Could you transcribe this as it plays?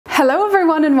Hello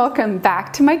everyone and welcome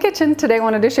back to my kitchen. Today I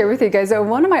wanted to share with you guys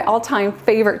one of my all-time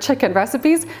favorite chicken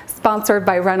recipes sponsored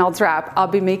by Reynolds Wrap. I'll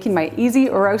be making my easy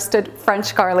roasted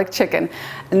French garlic chicken.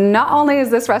 Not only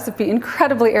is this recipe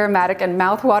incredibly aromatic and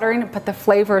mouth-watering, but the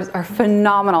flavors are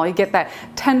phenomenal. You get that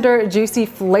tender, juicy,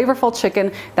 flavorful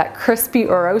chicken, that crispy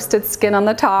roasted skin on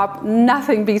the top.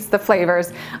 Nothing beats the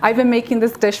flavors. I've been making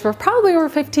this dish for probably over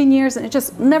 15 years and it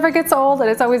just never gets old and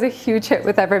it's always a huge hit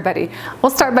with everybody. We'll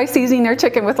start by seasoning our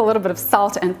chicken with a little bit of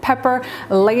salt and pepper,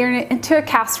 layering it into a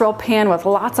casserole pan with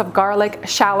lots of garlic,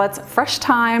 shallots, fresh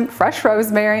thyme, fresh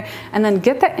rosemary, and then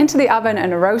get that into the oven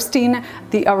and roasting.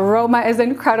 The aroma is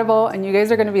incredible and you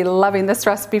guys are going to be loving this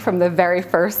recipe from the very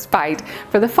first bite.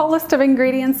 For the full list of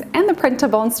ingredients and the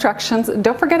printable instructions,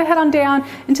 don't forget to head on down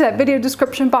into that video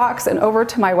description box and over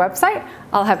to my website.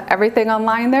 I'll have everything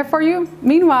online there for you.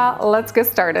 Meanwhile, let's get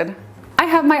started. I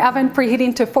have my oven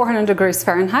preheating to 400 degrees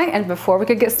Fahrenheit, and before we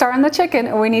could get started on the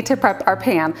chicken, we need to prep our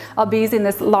pan. I'll be using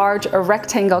this large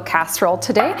rectangle casserole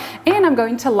today, and I'm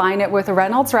going to line it with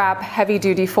Reynolds Wrap heavy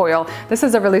duty foil. This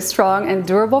is a really strong and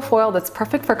durable foil that's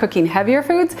perfect for cooking heavier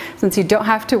foods since you don't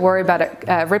have to worry about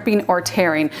it ripping or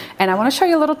tearing. And I want to show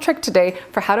you a little trick today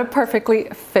for how to perfectly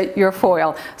fit your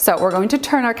foil. So we're going to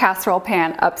turn our casserole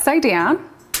pan upside down.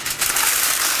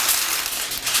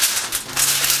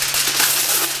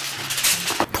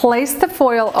 Place the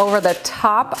foil over the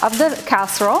top of the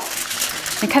casserole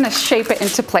and kind of shape it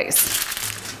into place.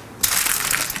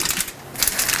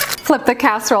 Flip the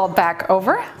casserole back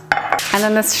over and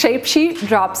then this shape sheet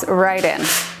drops right in.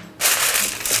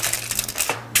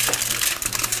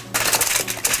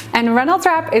 And Reynolds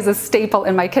Wrap is a staple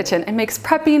in my kitchen. It makes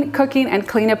prepping, cooking, and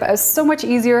cleanup so much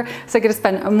easier, so I get to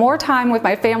spend more time with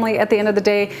my family at the end of the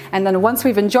day. And then once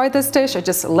we've enjoyed this dish, I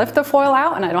just lift the foil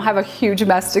out and I don't have a huge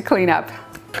mess to clean up.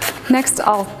 Next,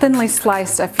 I'll thinly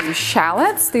slice a few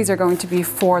shallots. These are going to be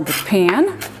for the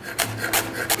pan.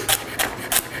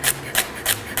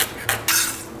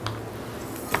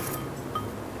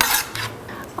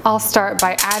 I'll start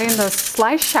by adding those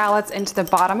sliced shallots into the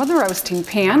bottom of the roasting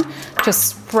pan. Just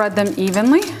spread them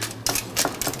evenly.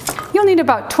 You'll need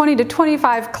about 20 to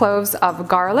 25 cloves of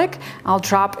garlic. I'll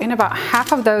drop in about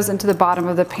half of those into the bottom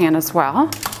of the pan as well.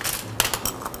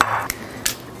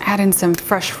 Add in some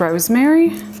fresh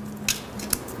rosemary.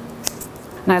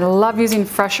 And I love using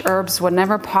fresh herbs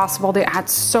whenever possible. They add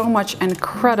so much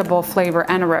incredible flavor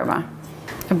and aroma.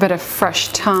 A bit of fresh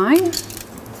thyme.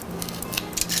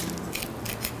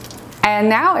 And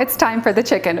now it's time for the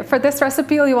chicken. For this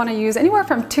recipe, you'll want to use anywhere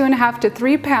from 2.5 to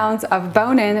 3 pounds of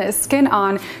bone-in,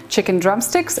 skin-on chicken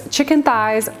drumsticks, chicken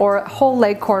thighs, or whole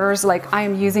leg quarters like I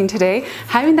am using today.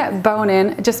 Having that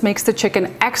bone-in just makes the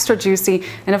chicken extra juicy,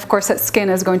 and of course that skin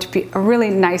is going to be really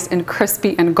nice and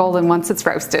crispy and golden once it's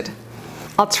roasted.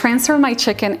 I'll transfer my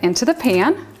chicken into the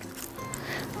pan.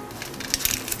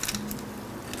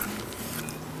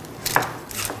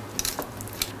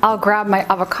 I'll grab my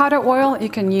avocado oil. You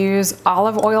can use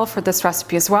olive oil for this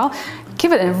recipe as well.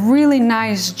 Give it a really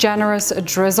nice, generous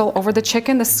drizzle over the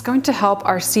chicken. This is going to help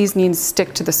our seasonings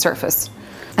stick to the surface.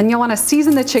 And you'll want to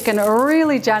season the chicken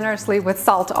really generously with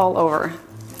salt all over.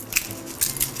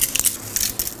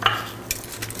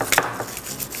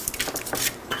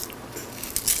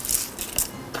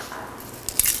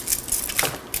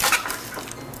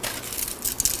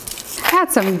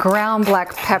 Add some ground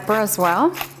black pepper as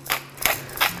well.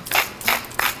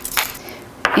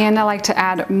 And I like to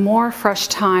add more fresh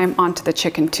thyme onto the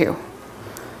chicken too.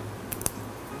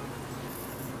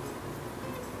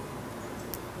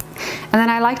 And then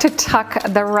I like to tuck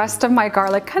the rest of my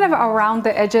garlic kind of around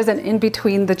the edges and in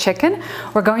between the chicken.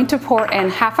 We're going to pour in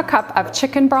half a cup of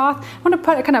chicken broth. I want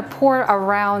to kind of pour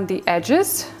around the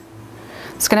edges.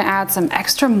 It's going to add some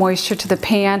extra moisture to the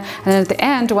pan. And then at the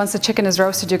end, once the chicken is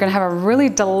roasted, you're going to have a really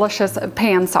delicious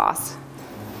pan sauce.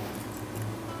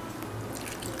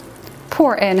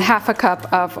 Pour in half a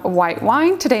cup of white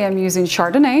wine. Today I'm using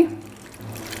Chardonnay.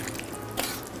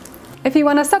 If you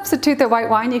want to substitute the white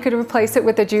wine, you could replace it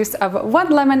with the juice of 1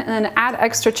 lemon and then add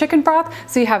extra chicken broth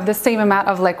so you have the same amount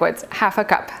of liquids, half a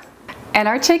cup. And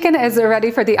our chicken is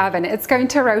ready for the oven. It's going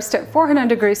to roast at 400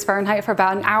 degrees Fahrenheit for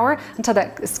about an hour until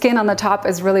the skin on the top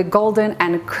is really golden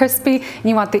and crispy. And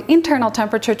you want the internal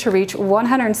temperature to reach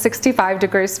 165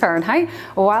 degrees Fahrenheit.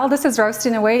 While this is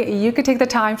roasting away, you could take the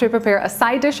time to prepare a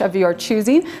side dish of your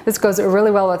choosing. This goes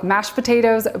really well with mashed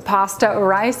potatoes, pasta,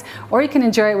 rice, or you can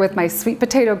enjoy it with my sweet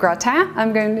potato gratin.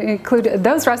 I'm going to include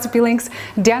those recipe links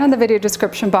down in the video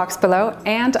description box below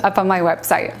and up on my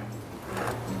website.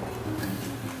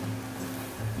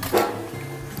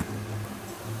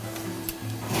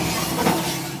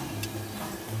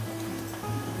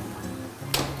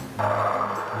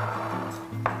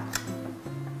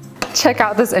 check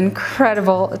out this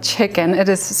incredible chicken. It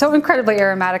is so incredibly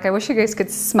aromatic. I wish you guys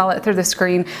could smell it through the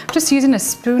screen. I'm just using a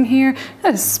spoon here. I'm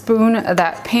gonna spoon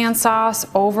that pan sauce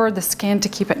over the skin to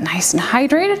keep it nice and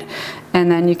hydrated,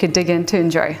 and then you could dig in to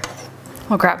enjoy.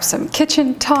 We'll grab some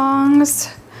kitchen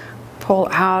tongs, pull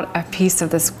out a piece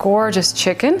of this gorgeous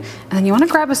chicken, and then you want to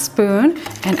grab a spoon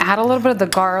and add a little bit of the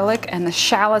garlic and the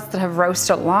shallots that have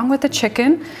roasted along with the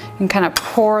chicken. You can kind of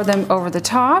pour them over the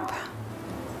top.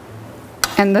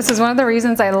 And this is one of the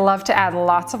reasons I love to add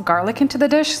lots of garlic into the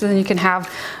dish, so then you can have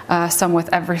some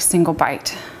with every single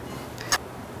bite.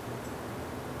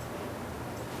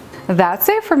 That's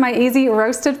it for my easy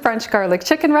roasted French garlic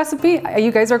chicken recipe. You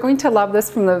guys are going to love this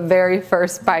from the very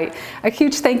first bite. A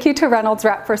huge thank you to Reynolds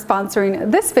Wrap for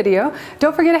sponsoring this video.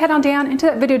 Don't forget to head on down into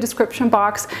that video description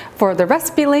box for the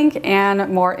recipe link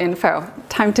and more info.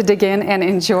 Time to dig in and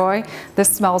enjoy. This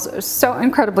smells so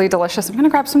incredibly delicious. I'm gonna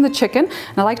grab some of the chicken,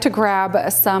 and I like to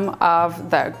grab some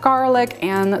of the garlic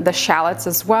and the shallots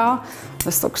as well.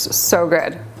 This looks so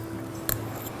good.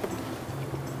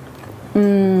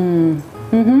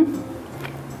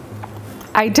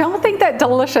 I don't think that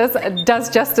delicious does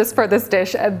justice for this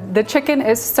dish. The chicken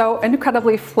is so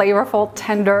incredibly flavorful,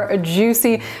 tender,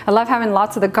 juicy. I love having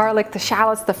lots of the garlic, the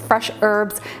shallots, the fresh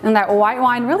herbs, and that white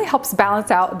wine really helps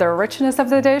balance out the richness of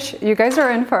the dish. You guys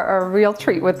are in for a real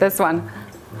treat with this one.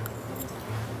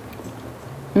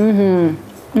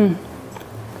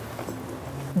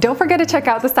 Don't forget to check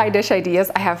out the side dish ideas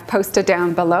I have posted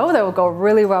down below that will go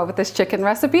really well with this chicken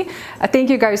recipe. Thank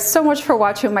you guys so much for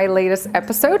watching my latest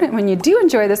episode. And when you do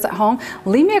enjoy this at home,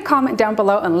 leave me a comment down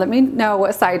below and let me know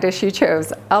what side dish you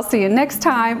chose. I'll see you next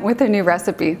time with a new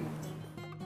recipe.